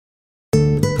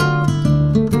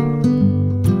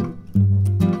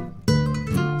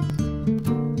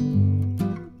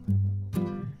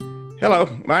Hello,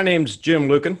 my name's Jim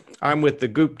Luken. I'm with the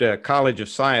Gupta College of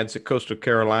Science at Coastal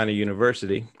Carolina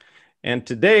University. And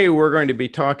today we're going to be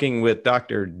talking with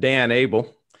Dr. Dan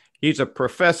Abel. He's a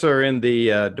professor in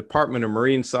the Department of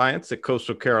Marine Science at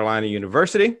Coastal Carolina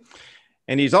University.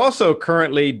 And he's also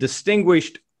currently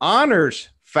Distinguished Honors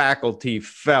Faculty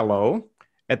Fellow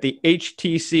at the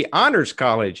HTC Honors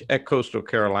College at Coastal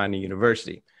Carolina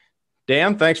University.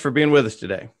 Dan, thanks for being with us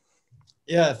today.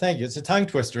 Yeah, thank you. It's a tongue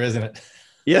twister, isn't it?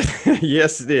 Yes,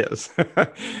 yes, it is.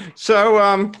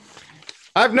 So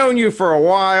I've known you for a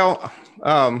while.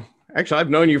 Actually, I've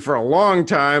known you for a long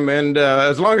time. And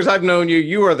as long as I've known you,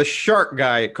 you are the shark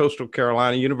guy at Coastal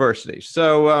Carolina University.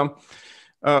 So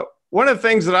one of the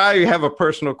things that I have a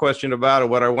personal question about, or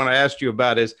what I want to ask you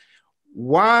about, is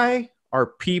why are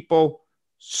people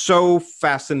so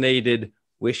fascinated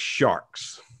with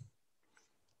sharks?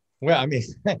 Well, I mean,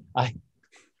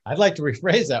 I'd like to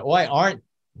rephrase that.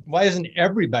 Why isn't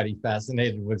everybody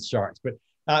fascinated with sharks? But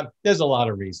there's a lot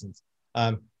of reasons.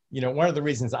 One of the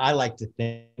reasons I like to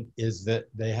think is that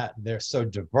they're so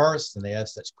diverse and they have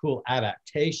such cool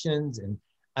adaptations, and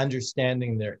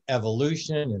understanding their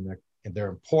evolution and their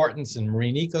importance in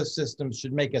marine ecosystems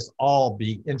should make us all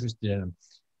be interested in them.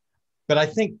 But I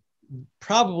think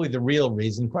probably the real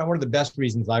reason, probably one of the best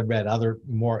reasons I've read other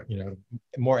more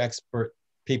expert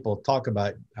people talk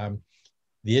about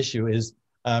the issue is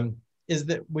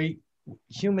that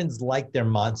humans like their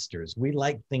monsters. We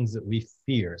like things that we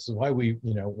fear. So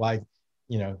why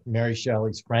Mary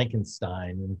Shelley's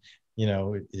Frankenstein,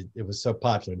 and it was so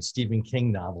popular, and Stephen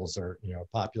King novels are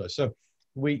popular. So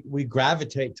we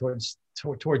gravitate towards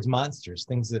monsters,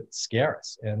 things that scare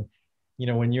us. And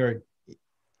when you're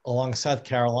along South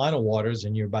Carolina waters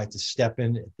and you're about to step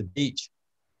in at the beach,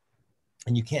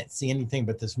 and you can't see anything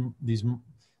but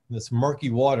this murky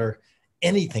water,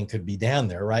 anything could be down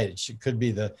there, right? Could be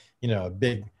a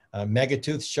big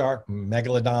megatooth shark,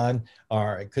 megalodon,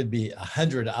 or it could be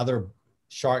 100 other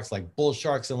sharks like bull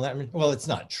sharks and lemon. Well, it's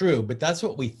not true, but that's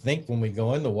what we think when we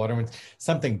go in the water. When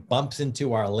something bumps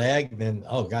into our leg, then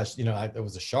oh gosh, it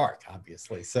was a shark,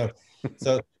 obviously. So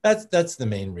that's the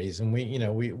main reason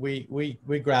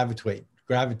we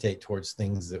gravitate towards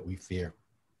things that we fear.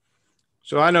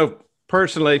 So I know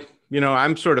personally,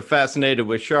 I'm sort of fascinated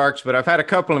with sharks, but I've had a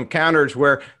couple of encounters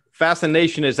where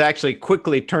fascination has actually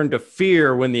quickly turned to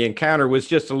fear when the encounter was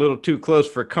just a little too close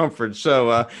for comfort.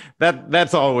 So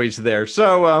that's always there.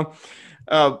 So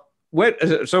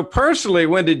personally,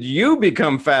 when did you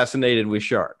become fascinated with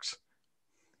sharks?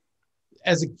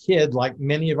 As a kid, like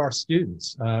many of our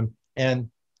students, and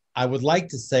I would like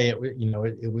to say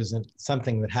it wasn't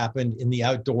something that happened in the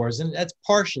outdoors, and that's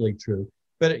partially true.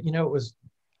 But it was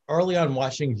early on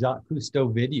watching Jacques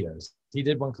Cousteau videos. He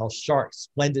did one called Shark,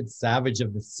 Splendid Savage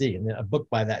of the Sea, and a book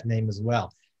by that name as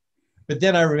well. But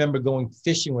then I remember going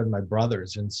fishing with my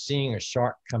brothers and seeing a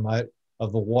shark come out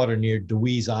of the water near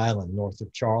Deweese Island, north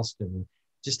of Charleston, and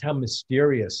just how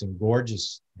mysterious and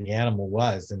gorgeous the animal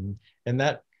was. And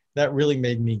that really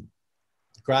made me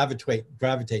gravitate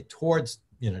towards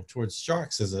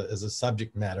sharks as a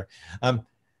subject matter. But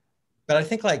I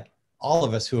think, like all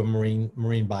of us who are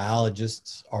marine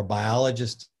biologists or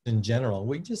biologists in general,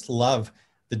 we just love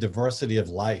the diversity of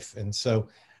life. And so,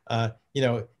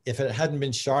 if it hadn't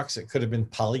been sharks, it could have been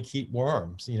polychaete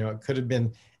worms. It could have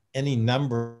been any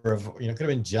number of, it could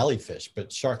have been jellyfish,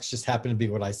 but sharks just happened to be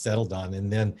what I settled on.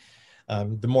 And then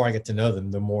the more I get to know them,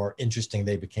 the more interesting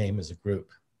they became as a group.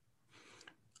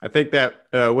 I think that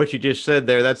what you just said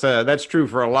there, that's true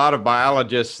for a lot of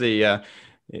biologists.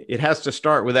 It has to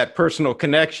start with that personal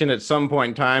connection at some point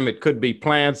in time. It could be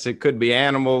plants, it could be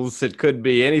animals, it could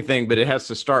be anything, but it has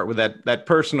to start with that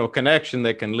personal connection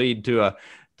that can lead to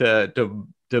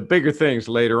bigger things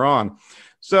later on.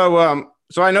 So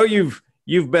I know you've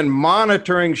been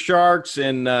monitoring sharks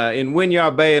in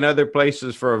Winyah Bay and other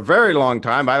places for a very long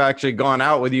time. I've actually gone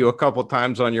out with you a couple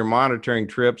times on your monitoring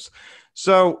trips.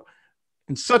 So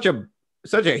in such a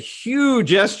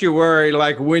huge estuary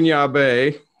like Winyah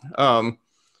Bay,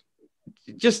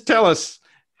 just tell us,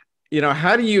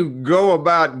 how do you go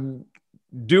about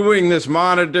doing this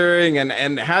monitoring,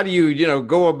 and how do you,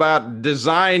 go about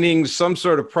designing some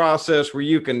sort of process where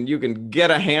you can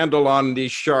get a handle on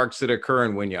these sharks that occur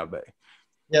in Winyah Bay?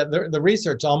 Yeah, the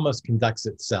research almost conducts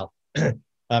itself.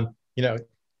 Winyah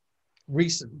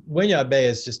Bay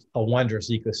is just a wondrous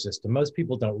ecosystem. Most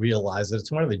people don't realize that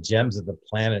it's one of the gems of the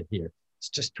planet here. It's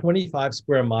just 25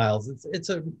 square miles. It's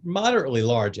a moderately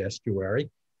large estuary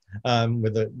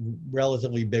with a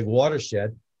relatively big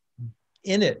watershed.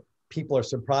 In it, people are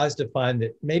surprised to find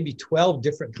that maybe 12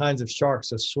 different kinds of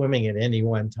sharks are swimming at any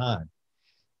one time.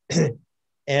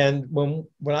 And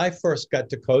when I first got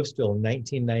to Coastal in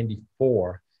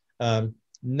 1994,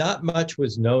 not much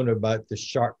was known about the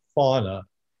shark fauna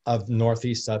of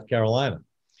Northeast South Carolina.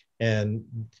 And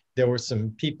there were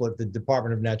some people at the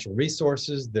Department of Natural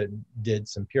Resources that did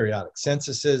some periodic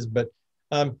censuses, but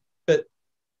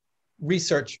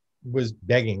research was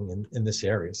begging in this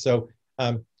area. So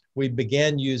we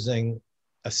began using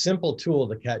a simple tool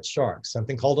to catch sharks,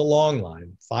 something called a long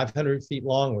line, 500 feet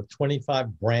long with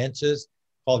 25 branches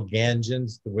called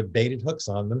gangins with baited hooks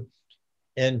on them.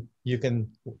 And you can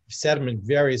set them in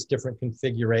various different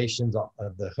configurations.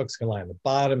 The hooks can lie on the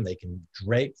bottom. They can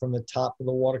drape from the top of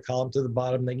the water column to the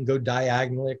bottom. They can go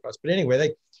diagonally across. But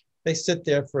anyway, they sit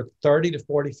there for 30 to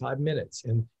 45 minutes.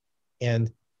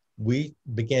 And we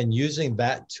began using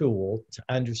that tool to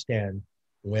understand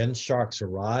when sharks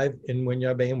arrive in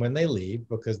Winyah Bay and when they leave,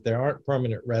 because there aren't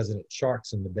permanent resident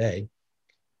sharks in the bay.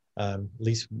 At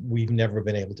least we've never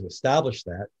been able to establish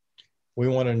that. We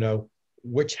want to know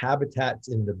which habitats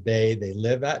in the bay they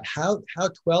live at, how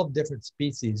 12 different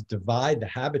species divide the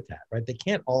habitat, right? They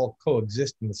can't all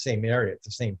coexist in the same area at the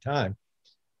same time.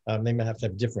 They may have to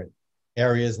have different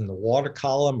areas in the water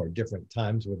column or different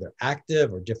times where they're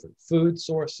active or different food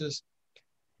sources.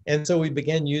 And so we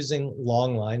began using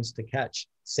long lines to catch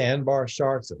sandbar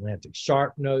sharks, Atlantic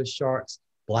sharp-nosed sharks,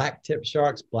 black-tip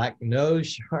sharks,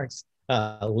 black-nosed sharks,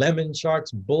 lemon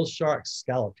sharks, bull sharks,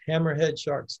 scalloped hammerhead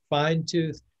sharks,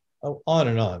 fine-tooth, on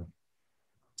and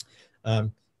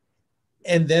on.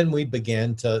 And then we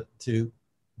began to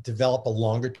develop a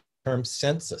longer-term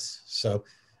census. So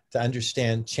to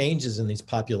understand changes in these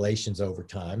populations over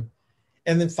time.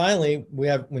 And then finally,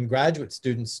 when graduate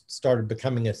students started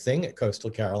becoming a thing at Coastal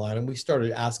Carolina, we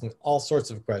started asking all sorts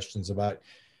of questions about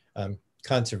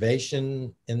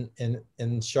conservation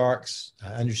in sharks,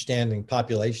 understanding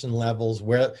population levels,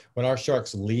 when our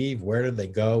sharks leave, where do they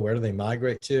go, where do they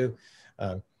migrate to,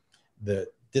 the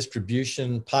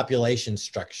distribution, population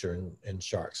structure in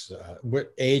sharks,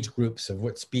 what age groups of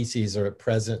what species are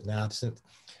present and absent,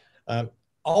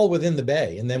 all within the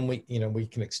bay. And then we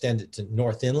can extend it to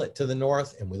North Inlet to the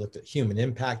north, and we looked at human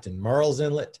impact in Murrells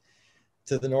Inlet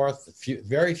to the north.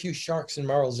 Very few sharks in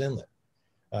Murrells Inlet.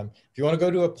 If you want to go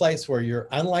to a place where you're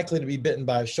unlikely to be bitten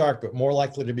by a shark, but more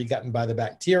likely to be gotten by the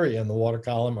bacteria in the water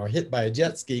column or hit by a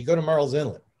jet ski, go to Murrells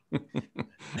Inlet.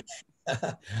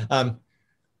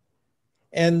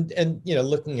 And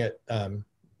looking at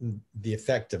the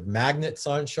effect of magnets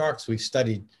on sharks, we've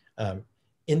studied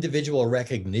individual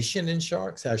recognition in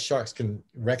sharks, how sharks can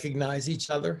recognize each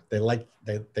other.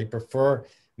 They prefer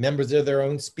members of their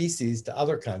own species to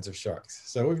other kinds of sharks.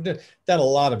 So we've done a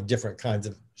lot of different kinds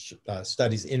of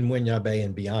studies in Winyah Bay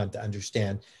and beyond to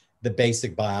understand the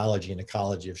basic biology and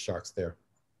ecology of sharks there.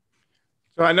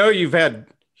 So I know you've had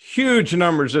huge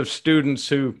numbers of students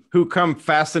who come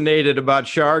fascinated about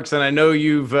sharks, and I know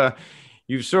you've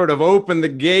sort of opened the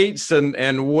gates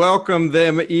and welcomed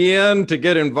them in to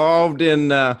get involved in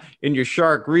your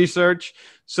shark research.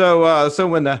 So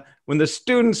when the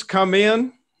students come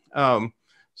in,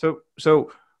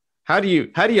 so how do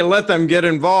you let them get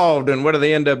involved, and what do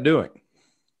they end up doing?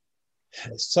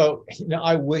 So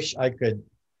I wish I could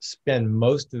spend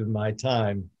most of my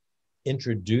time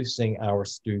introducing our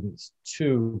students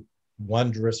to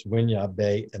wondrous Winyah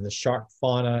Bay and the shark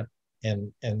fauna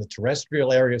and the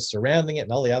terrestrial areas surrounding it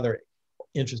and all the other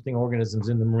interesting organisms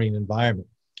in the marine environment.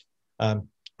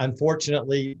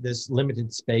 Unfortunately, there's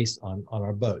limited space on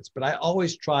our boats, but I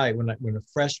always try when a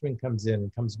freshman comes in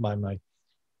and comes by my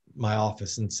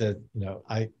office and says,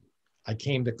 I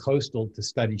came to Coastal to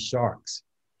study sharks.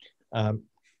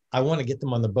 I want to get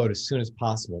them on the boat as soon as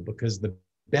possible, because the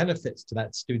benefits to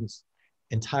that student's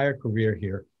entire career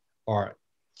here are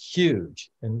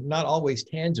huge and not always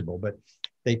tangible, but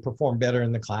they perform better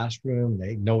in the classroom.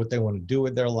 They know what they want to do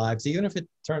with their lives, even if it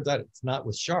turns out it's not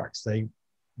with sharks.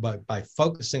 By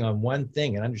focusing on one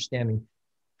thing and understanding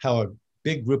how a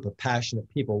big group of passionate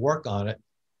people work on it,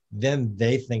 then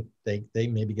they think they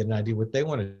maybe get an idea what they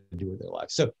want to do with their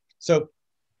lives. So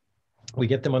we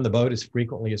get them on the boat as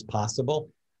frequently as possible.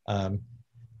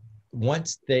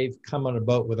 Once they've come on a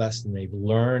boat with us and they've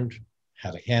learned how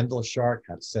to handle a shark,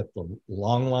 how to set the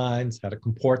long lines, how to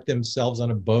comport themselves on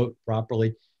a boat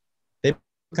properly, they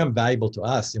become valuable to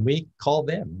us, and we call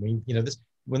them.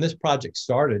 When this project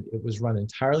started, it was run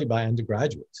entirely by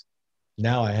undergraduates.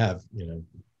 Now I have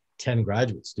 10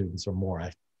 graduate students or more.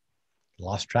 I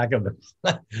lost track of them,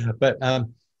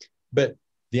 but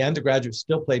the undergraduates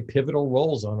still play pivotal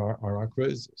roles on our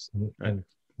cruises. And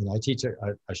I teach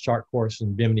a shark course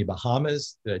in Bimini,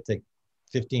 Bahamas. I take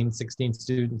 15, 16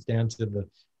 students down to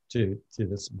to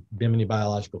this Bimini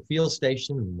Biological Field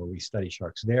Station where we study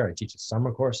sharks there. I teach a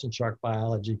summer course in shark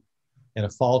biology and a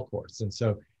fall course. And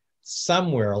so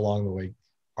somewhere along the way,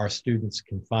 our students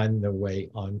can find their way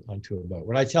onto a boat.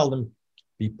 What I tell them,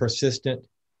 be persistent,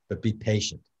 but be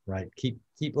patient, right? Keep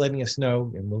letting us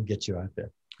know and we'll get you out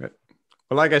there.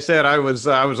 Well, like I said, I was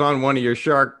on one of your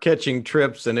shark catching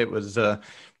trips, and it was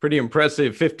pretty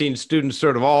impressive. 15 students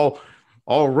sort of all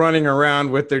running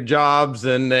around with their jobs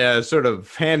and sort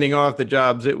of handing off the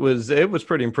jobs. It was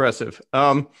pretty impressive.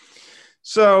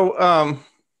 So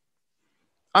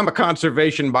I'm a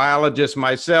conservation biologist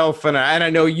myself, and I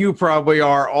know you probably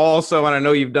are also, and I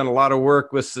know you've done a lot of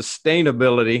work with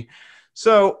sustainability.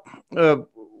 So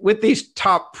with these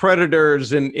top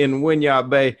predators in Winyah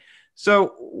Bay,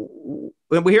 so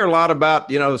we hear a lot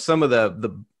about, some of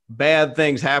the bad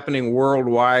things happening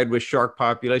worldwide with shark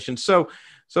populations. So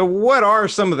what are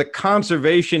some of the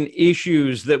conservation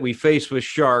issues that we face with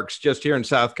sharks just here in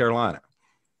South Carolina?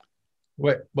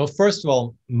 Well, first of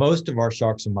all, most of our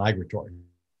sharks are migratory.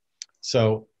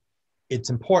 So it's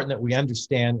important that we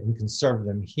understand and conserve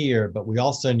them here, but we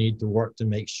also need to work to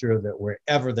make sure that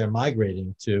wherever they're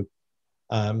migrating to,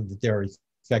 that there are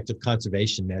effective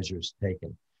conservation measures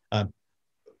taken.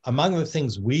 Among the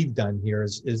things we've done here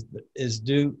is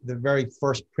do the very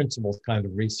first principles kind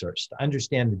of research to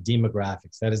understand the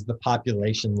demographics, that is the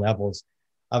population levels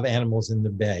of animals in the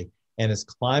bay. And as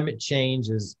climate change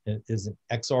is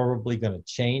inexorably going to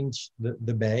change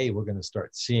the bay, we're going to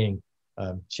start seeing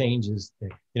changes.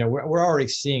 We're already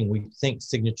seeing, we think,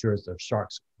 signatures of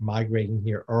sharks migrating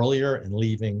here earlier and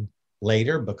leaving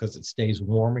later because it stays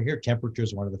warmer here. Temperature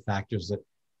is one of the factors that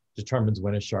determines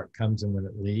when a shark comes and when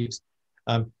it leaves.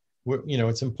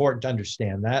 It's important to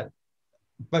understand that,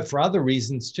 but for other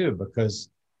reasons too, because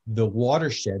the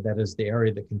watershed, that is the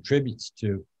area that contributes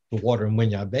to the water in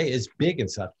Winyah Bay, is big in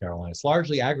South Carolina. It's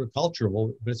largely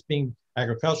agricultural, but it's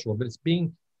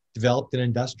being developed and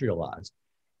industrialized,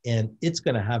 and it's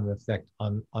going to have an effect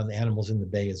on the animals in the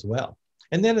bay as well.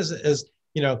 And then as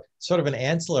sort of an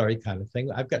ancillary kind of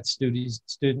thing, I've got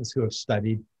students who have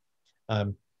studied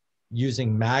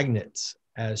using magnets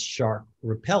as shark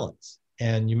repellents.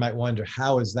 And you might wonder,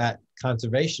 how is that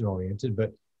conservation oriented?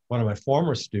 But one of my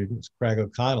former students, Craig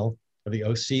O'Connell of the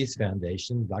OC's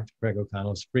Foundation, Dr. Craig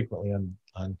O'Connell is frequently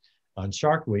on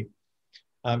Shark Week,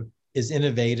 is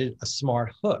innovated a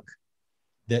smart hook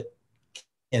that,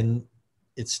 and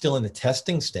it's still in the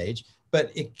testing stage,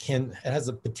 but it has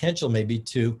a potential maybe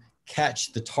to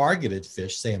catch the targeted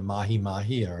fish, say a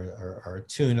mahi-mahi or a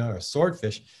tuna or a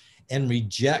swordfish, and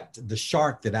reject the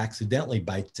shark that accidentally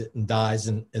bites it and dies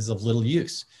and is of little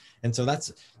use. And so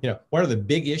that's, one of the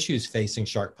big issues facing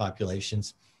shark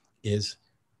populations is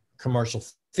commercial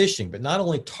fishing, but not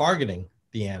only targeting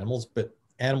the animals, but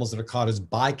animals that are caught as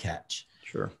bycatch.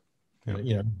 Sure.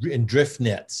 In drift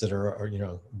nets that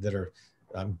are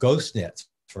ghost nets,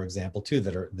 for example, too,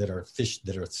 that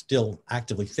are still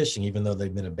actively fishing, even though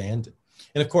they've been abandoned.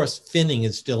 And of course, finning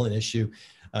is still an issue.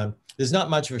 There's not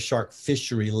much of a shark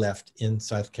fishery left in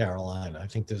South Carolina. I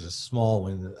think there's a small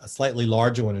one, a slightly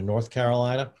larger one in North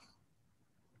Carolina.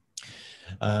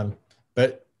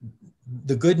 But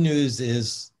the good news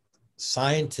is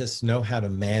scientists know how to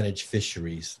manage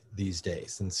fisheries these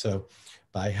days. And so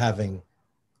by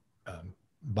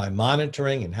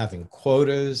monitoring and having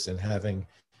quotas and having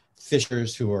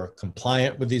fishers who are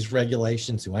compliant with these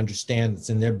regulations, who understand it's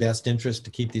in their best interest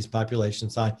to keep these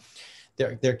populations high,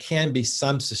 there can be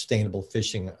some sustainable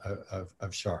fishing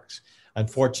of sharks.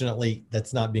 Unfortunately,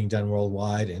 that's not being done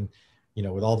worldwide. And,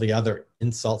 with all the other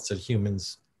insults that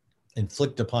humans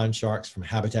inflict upon sharks, from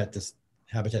habitat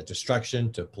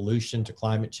destruction to pollution to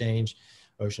climate change,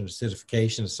 ocean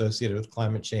acidification associated with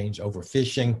climate change,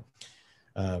 overfishing,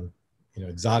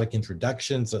 exotic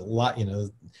introductions, a lot,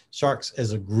 sharks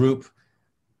as a group,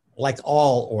 like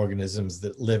all organisms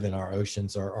that live in our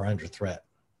oceans, are under threat.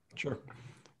 Sure.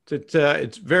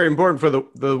 It's very important for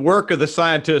the work of the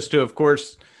scientists to, of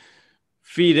course,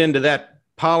 feed into that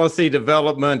policy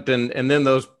development, and then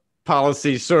those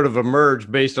policies sort of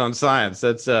emerge based on science.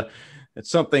 It's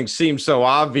something seems so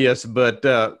obvious, but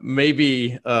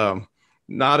maybe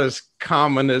not as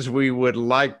common as we would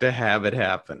like to have it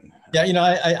happen. Yeah,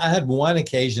 I had one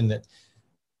occasion that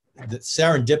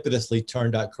serendipitously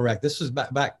turned out correct. This was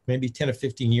back maybe 10 or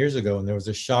 15 years ago, and there was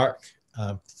a shark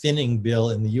finning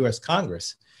bill in the U.S.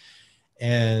 Congress.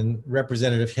 And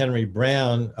Representative Henry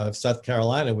Brown of South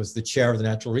Carolina was the chair of the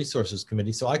Natural Resources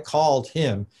Committee. So I called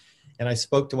him and I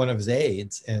spoke to one of his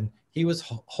aides, and he was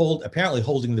apparently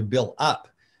holding the bill up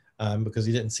because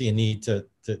he didn't see a need to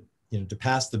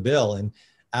pass the bill. And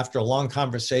after a long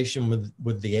conversation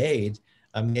with the aide,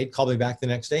 They called me back the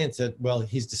next day and said, well,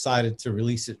 he's decided to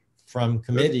release it from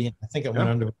committee. And I think it went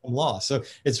under law. So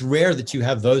it's rare that you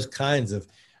have those kinds of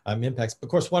impacts. Of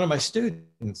course, one of my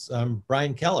students,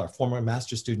 Brian Keller, former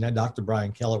master's student, now Dr.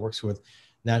 Brian Keller, works with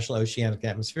National Oceanic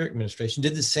Atmospheric Administration,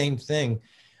 did the same thing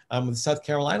with the South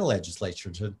Carolina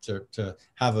legislature to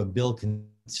have a bill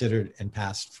considered and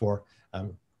passed for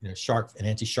an anti-shark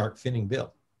finning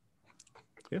bill.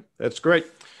 Yeah, that's great.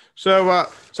 So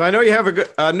I know you have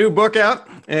a new book out,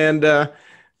 and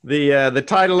the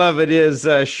title of it is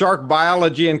Shark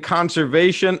Biology and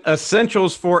Conservation: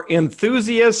 Essentials for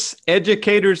Enthusiasts,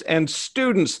 Educators, and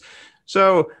Students.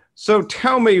 So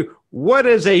tell me, what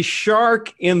is a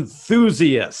shark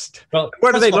enthusiast? Well,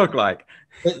 what do they look like?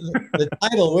 The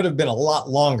title would have been a lot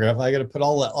longer if I got to put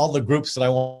all the groups that I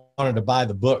wanted to buy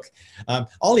the book.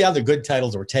 All the other good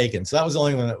titles were taken, so that was the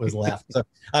only one that was left. So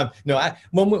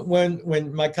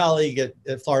when my colleague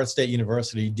at Florida State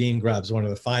University, Dean Grubbs, one of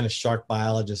the finest shark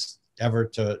biologists ever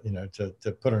to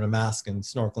put on a mask and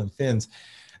snorkel and fins,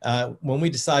 when we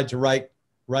decided to write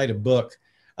a book,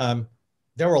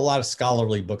 there were a lot of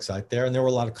scholarly books out there, and there were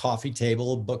a lot of coffee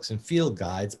table books and field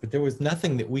guides, but there was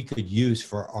nothing that we could use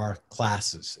for our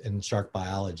classes in shark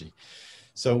biology.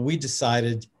 So we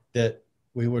decided that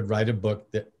we would write a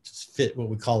book that fit what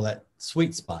we call that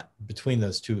sweet spot between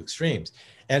those two extremes.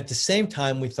 And at the same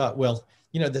time, we thought, well,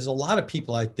 there's a lot of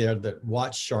people out there that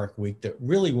watch Shark Week that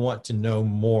really want to know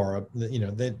more.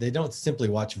 They don't simply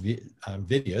watch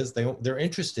videos. They're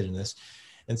interested in this.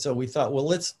 And so we thought, well,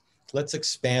 let's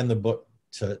expand the book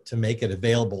to make it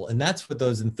available. And that's what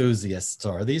those enthusiasts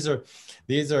are. These are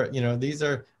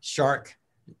shark,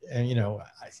 and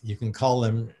you can call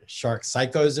them shark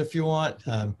psychos if you want.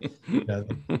 They're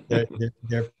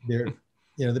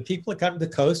the people that come to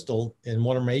the coastal and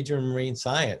want to major in marine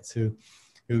science who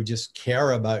just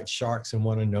care about sharks and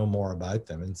want to know more about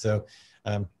them. And so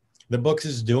the book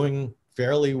is doing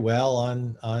fairly well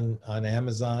on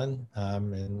Amazon,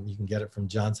 and you can get it from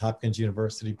Johns Hopkins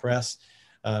University Press.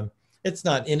 It's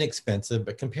not inexpensive,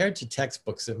 but compared to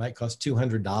textbooks, it might cost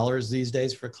 $200 these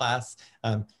days for a class.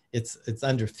 It's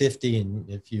under $50, and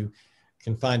if you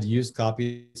can find a used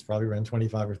copy, it's probably around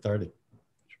 $25 or $30.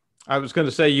 I was going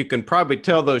to say, you can probably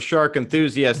tell those shark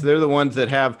enthusiasts, they're the ones that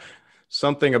have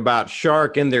something about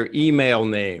shark in their email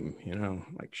name,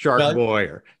 like Shark Boy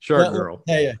or Shark Girl.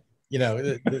 Hey,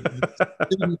 the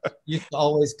students used to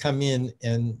always come in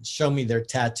and show me their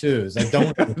tattoos. I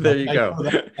don't. There you go.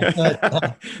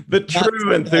 The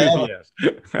true enthusiast.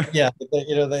 Yeah,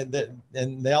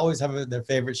 and they always have their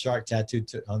favorite shark tattoo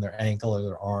on their ankle or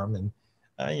their arm, and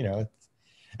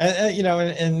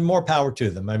and more power to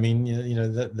them. I mean,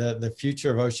 the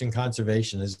future of ocean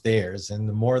conservation is theirs, and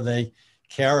the more they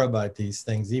care about these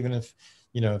things, even if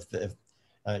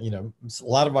a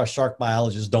lot of our shark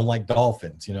biologists don't like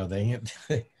dolphins.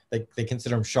 They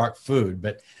consider them shark food.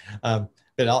 But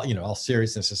all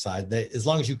seriousness aside, as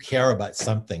long as you care about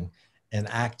something and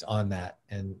act on that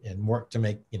and work to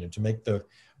make the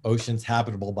oceans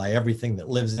habitable by everything that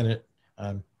lives in it,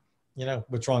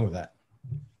 what's wrong with that?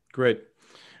 Great.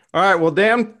 All right. Well,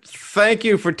 Dan, thank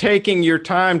you for taking your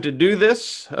time to do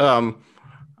this.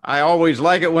 I always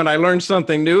like it when I learn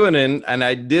something new, and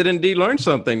I did indeed learn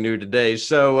something new today.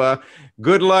 So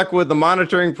good luck with the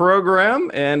monitoring program,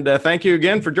 and thank you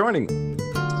again for joining me.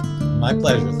 My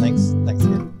pleasure. Thanks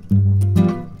again.